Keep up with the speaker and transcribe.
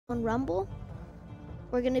on Rumble.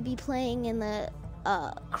 We're gonna be playing in the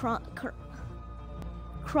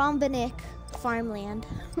Fennec farmland.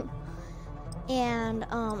 And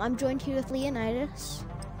I'm joined here with Leonidas.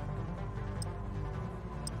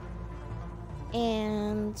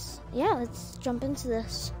 And yeah, let's jump into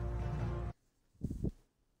this.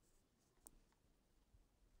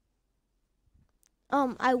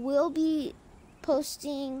 I will be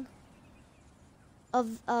posting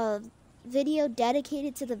a video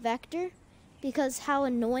dedicated to the Vector because how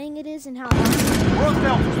annoying it is and how awesome. We're on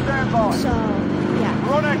Delta, stand by. So, yeah.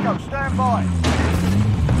 We're on Echo, stand by.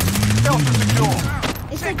 Delta secure.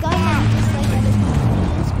 It's a gun that you just like other people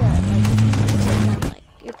use, but like,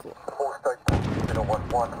 you're cool.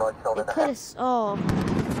 It could have. Oh.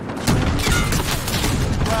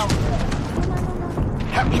 Ground war.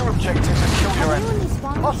 Capture objectives and kill your enemy.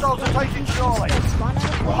 Hostiles are taking Charlie.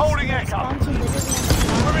 We're holding Echo.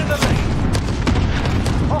 We're in the lead.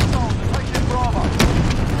 Hostiles are taking Bravo.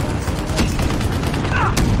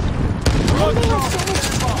 We're on Charlie,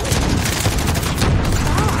 stand by.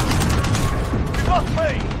 We've lost B.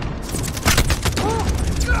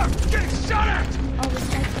 Getting shot at!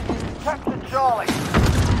 Captain Charlie.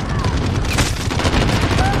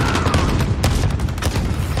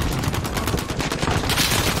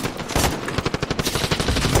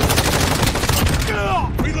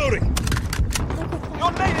 Reloading.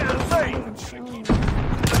 You're needed at sea.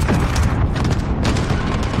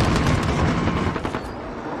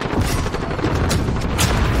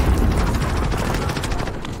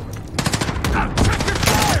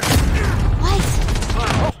 What?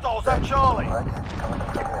 Hostiles at Charlie.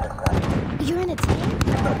 You're in a team?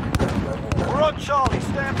 We're on Charlie,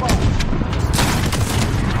 stand by.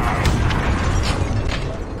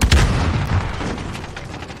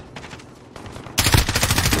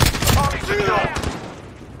 Charlie secure.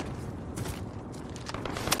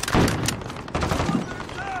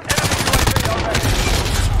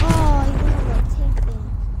 Oh, you were in a tank thing.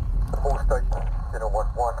 All stations,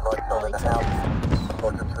 011, right side in the house.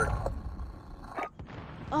 Roger 3.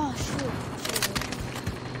 Oh, shoot.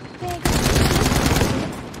 Big.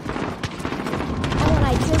 Oh, and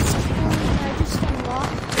I just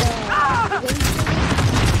unlocked the Winston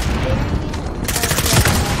variant of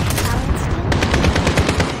the Talon skin.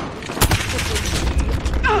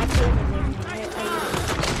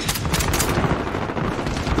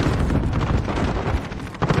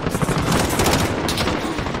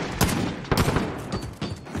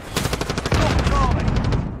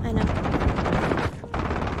 I know.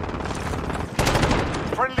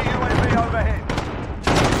 Friendly UAV overhead.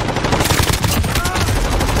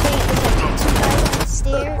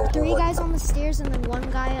 Three guys on the stairs and then one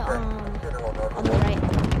guy on the right.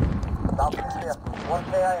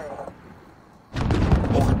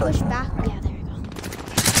 If you push back, yeah, there you go.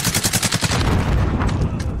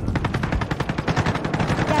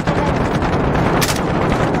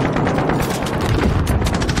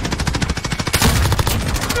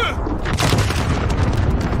 Yeah,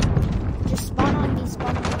 just spawn on me,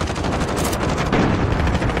 spawn on me.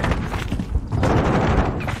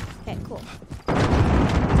 Okay, cool.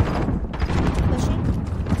 Pushing.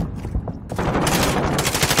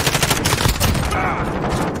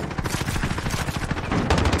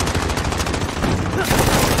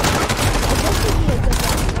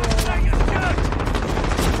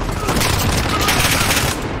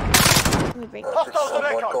 Hostiles at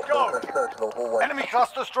Echo, go! Enemy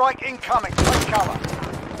cluster strike incoming, take cover.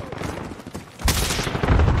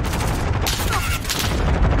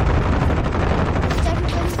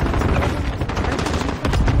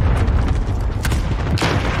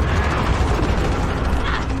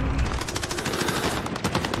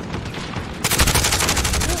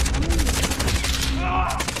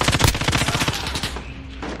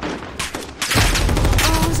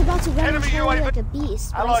 Enemy UAV like a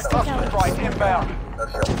beast. Allied cluster strike inbound.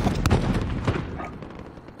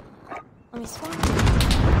 Let me spawn.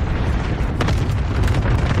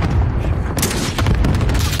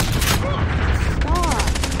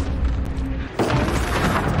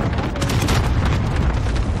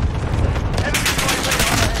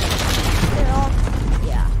 They're all,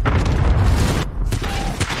 yeah.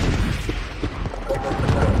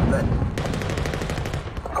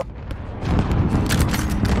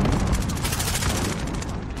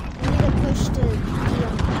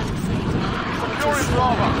 Securing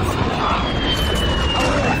Bravo.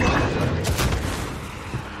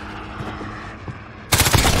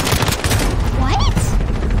 What?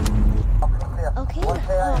 Okay.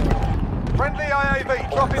 Friendly IAV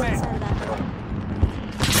dropping in.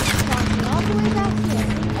 All the way back here.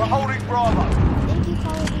 We're holding Bravo. Thank you,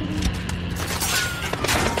 Call of Duty.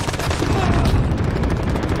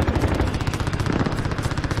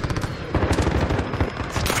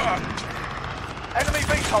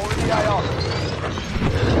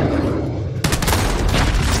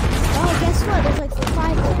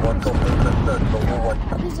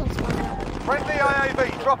 Please don't spawn out. Friendly AAV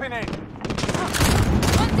dropping in.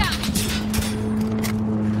 One down.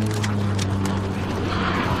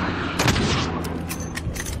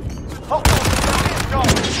 Hostiles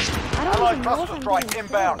incoming. I don't Allied even know if cluster I'm strike getting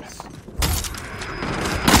inbound. close.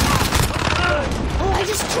 Oh, I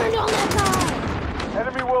just turned on that guy!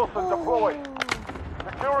 Enemy Wilson deployed.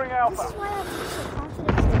 Securing This Alpha. is why I'm so confident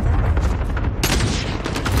in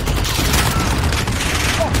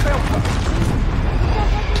Lost Delta. that.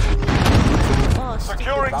 Oh,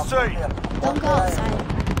 Securing C. don't go outside.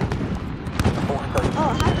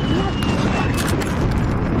 Oh, how do you have...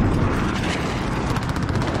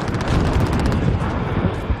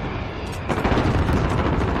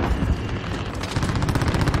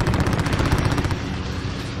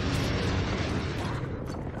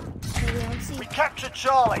 We captured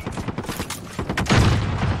Charlie.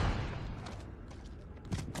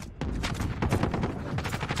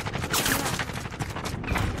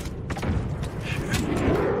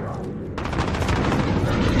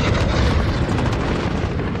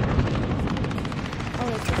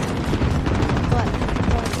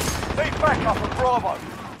 Need backup at Bravo.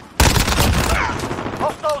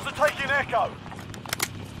 Hostiles are taking Echo.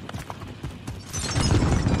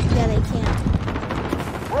 Yeah, they can't.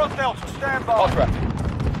 We're on Delta, stand by.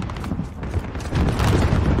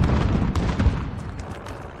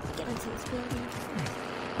 Get into this building.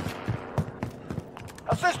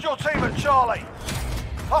 Assist your team at Charlie.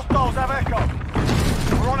 Hostiles have Echo.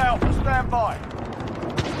 We're on Alpha, stand by.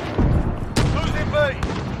 Losing B.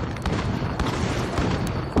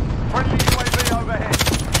 Friendly UAV overhead.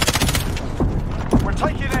 We're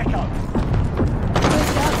taking Echo. There's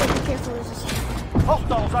the outfit, be careful, there's just...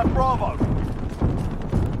 Hostiles at Bravo.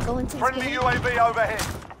 Go into this Friendly building. UAV overhead.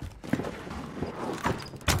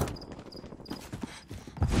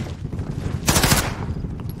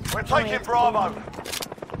 We're taking Bravo.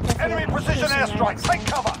 Enemy precision airstrike. Take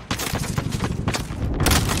cover.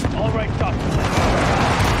 All ranked up.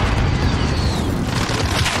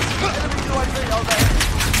 Enemy UAV overhead.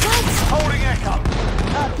 What? Holding Echo.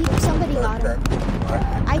 Somebody got him.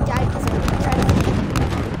 I died because I tried to get him.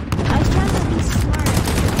 I was trying to be smart.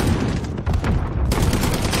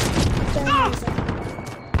 Then I was like,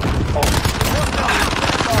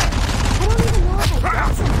 I don't even know if I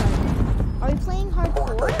got somebody. Are we playing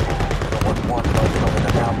hardcore?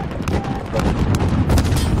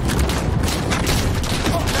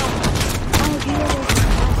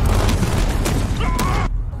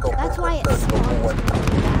 That's why it spawned.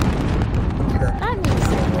 That makes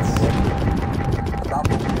sense.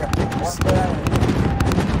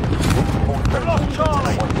 We've lost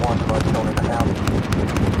Charlie.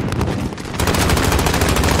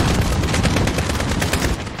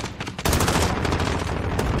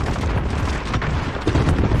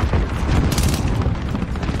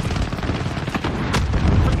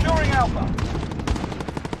 Securing Alpha.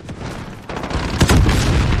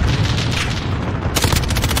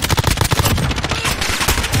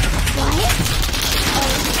 What? Oh,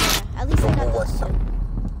 yeah. At least I got those two.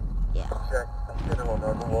 Yeah.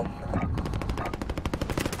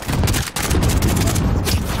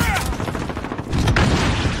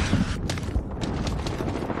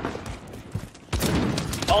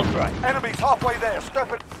 Enemies halfway there.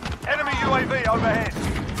 Step it. Enemy UAV overhead.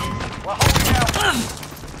 We're holding out.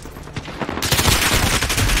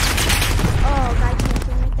 Oh, guy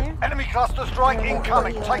camping right there. Enemy cluster strike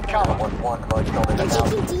incoming. Take cover. They're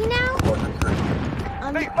taking D now?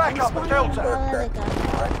 Need backup at Delta.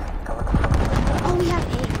 Oh, we have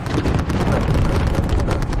 8.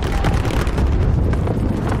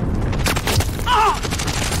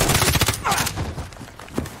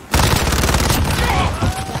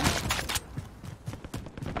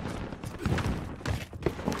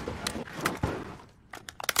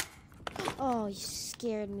 Oh, you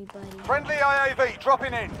scared me, buddy. Friendly IAV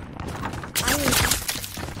dropping in.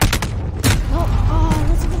 No. Oh,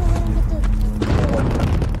 let's get a little bit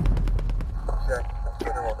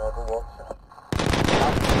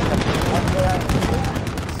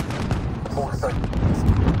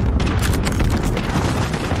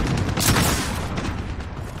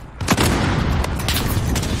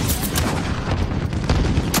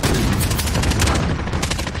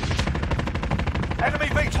Enemy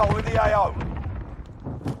VTOL in the AO.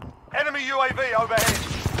 Enemy UAV overhead.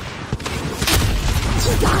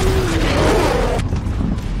 He got me.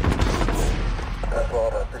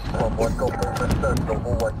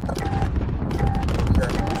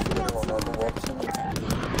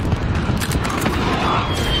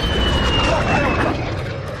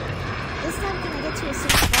 This time, can I get to a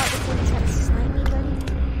safe spot before they try to snipe me, buddy?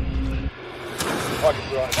 Target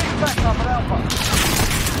right. Take back up at Alpha.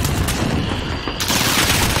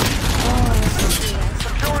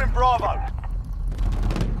 Securing Bravo.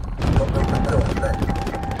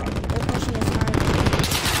 They're pushing us hard.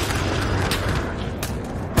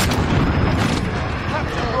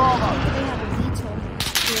 Capture Bravo. They have a VTOL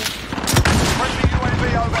here. Friendly UAV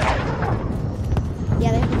overhead.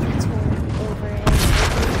 Yeah, they have a VTOL over it.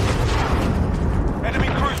 Enemy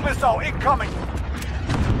cruise missile incoming.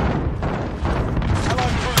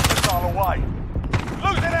 Allied cruise missile away.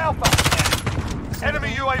 Losing Alpha. Enemy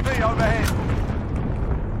UAV overhead.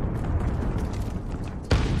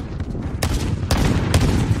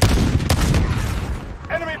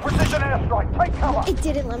 Enemy precision airstrike. Take cover. It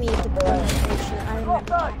didn't let me deploy my station. I remember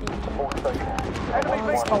that being Enemy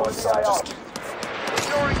VTOL in the AO.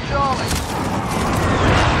 Securing Charlie.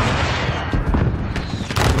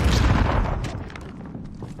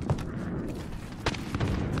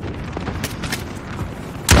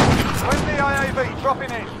 Friendly IAV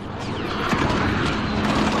dropping in.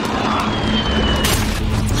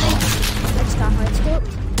 I just got hard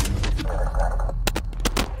scoped.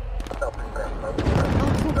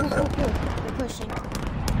 Oh, cool. They're pushing.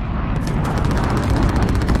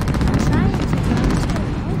 I'm trying to hard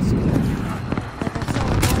scope. Like I saw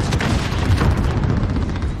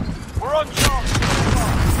We're on Charlie.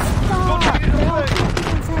 they're all camping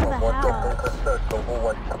inside of a house.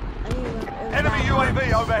 Enemy UAV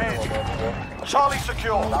overhead. Charlie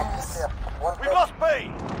secure. Yes. We must be.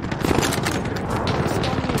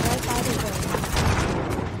 Standing right by the door.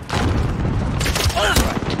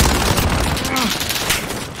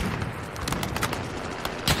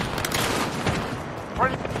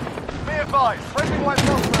 Be advised, friendly white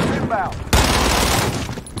customers inbound.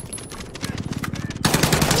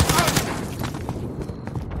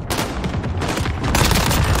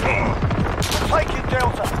 Taking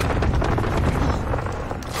Delta.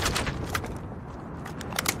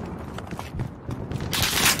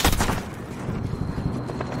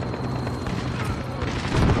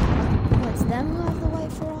 What's them who have the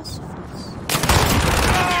white philosophies?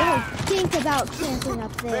 Oh, think about camping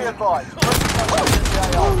up Be there. advised, friendly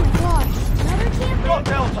Oh my gosh, another camper? got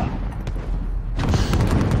Delta.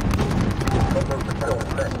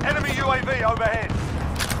 Enemy UAV overhead.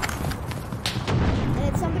 And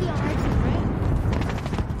it's somebody on our team, right?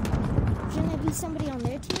 Shouldn't it be somebody on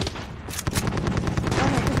their team? Oh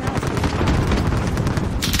no, because now it's me.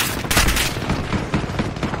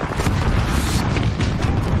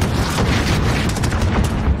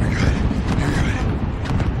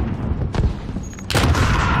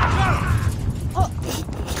 Oh!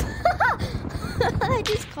 I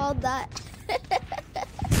just called that.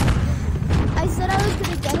 I said I was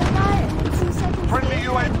gonna get a guy, and then 2 seconds Friendly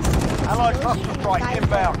later, I UAV. just see an Allied explosion, cluster and the strike guy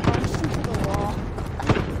inbound. launched into the wall.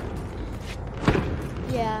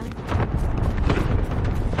 Yeah.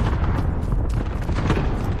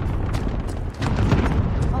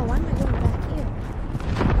 Oh, why am I going back here?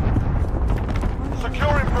 Why am I-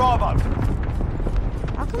 Securing Bravo.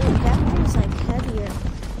 How come the vector is like heavier?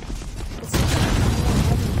 It's like more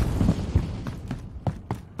heavy.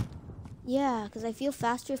 Yeah, because I feel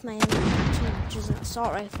faster with my M19, which is an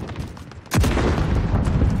assault rifle.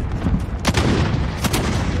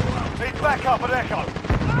 Need backup at Echo.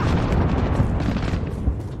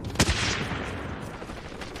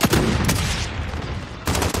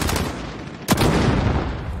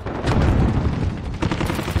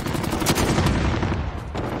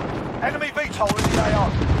 Enemy VTOL in the AO.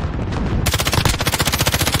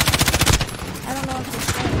 I don't know what this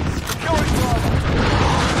is. Securing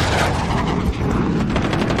Bravo.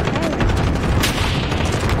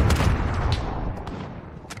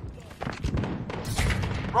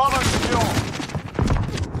 Bravo secure.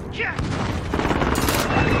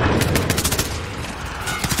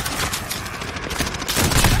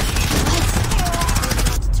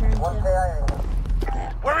 Turn to.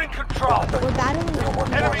 We're in control. We're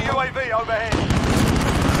battling Enemy UAV overhead.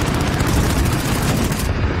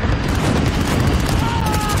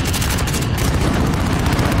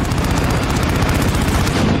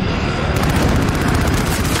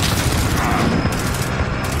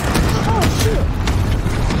 Oh shoot!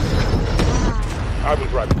 I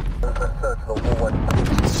was right.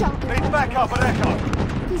 Shot. Need backup at Echo.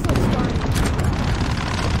 Please don't spawn.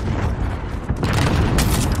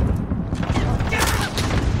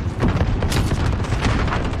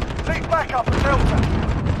 Need backup at Delta.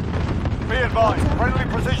 Be advised, friendly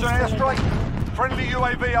precision airstrike. Friendly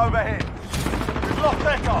UAV overhead. We've lost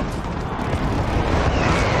Echo.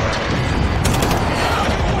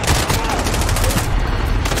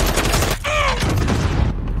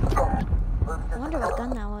 I wonder what gun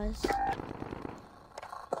that was.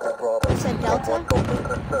 You said Delta?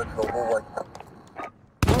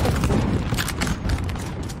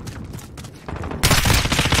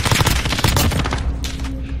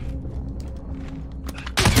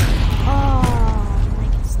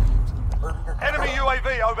 Enemy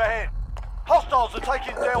UAV overhead. Hostiles are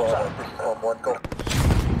taking Delta.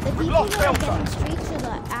 The people that are getting streaks are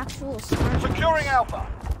the actual smart Securing Alpha.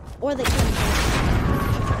 or the killing.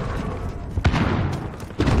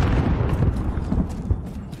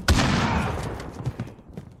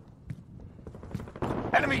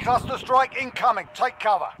 Enemy cluster strike incoming. Take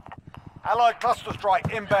cover. Allied cluster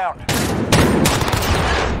strike inbound.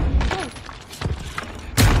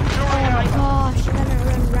 Oh my gosh, you're gonna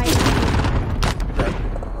run right into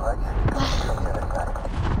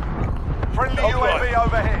Friendly UAV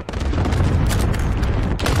overhead.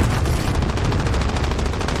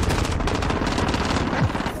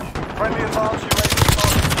 Friendly advance UAV.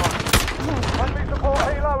 Friendly support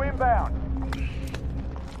helo inbound.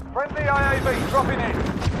 Friendly IAV dropping in.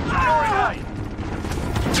 Securing A.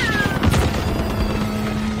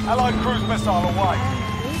 Allied cruise missile away.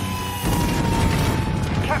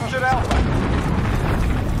 Captured Alpha.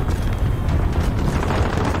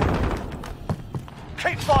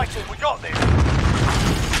 Keep fighting, we got this.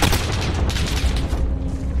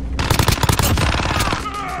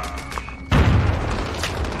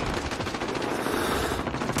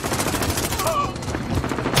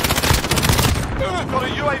 Got a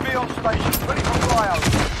UAV on station, ready for flyover.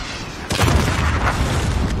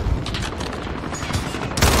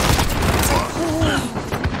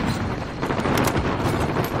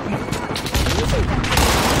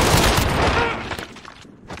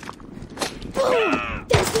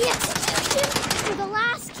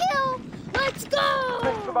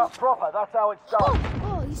 Up proper, that's how it's done.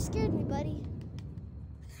 Oh, you scared me, buddy.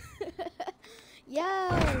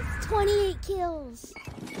 Yes, 28 kills.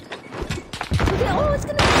 Okay, oh, it's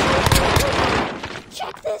gonna be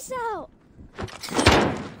check this out.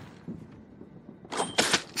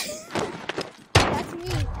 That's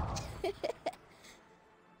me.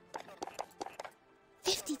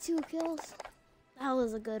 52 kills. That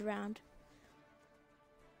was a good round.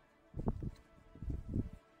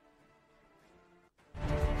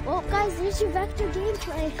 Well, guys, there's your Vector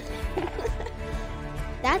gameplay.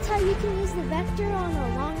 That's how you can use the Vector on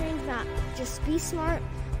a long-range map. Just be smart,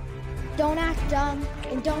 don't act dumb,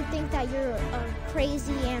 and don't think that you're a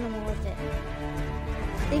crazy animal with it.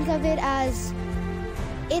 Think of it as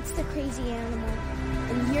it's the crazy animal,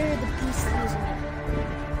 and you're the beast using it.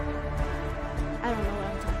 I don't know what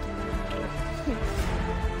I'm talking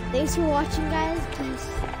about. Thanks for watching, guys. Peace.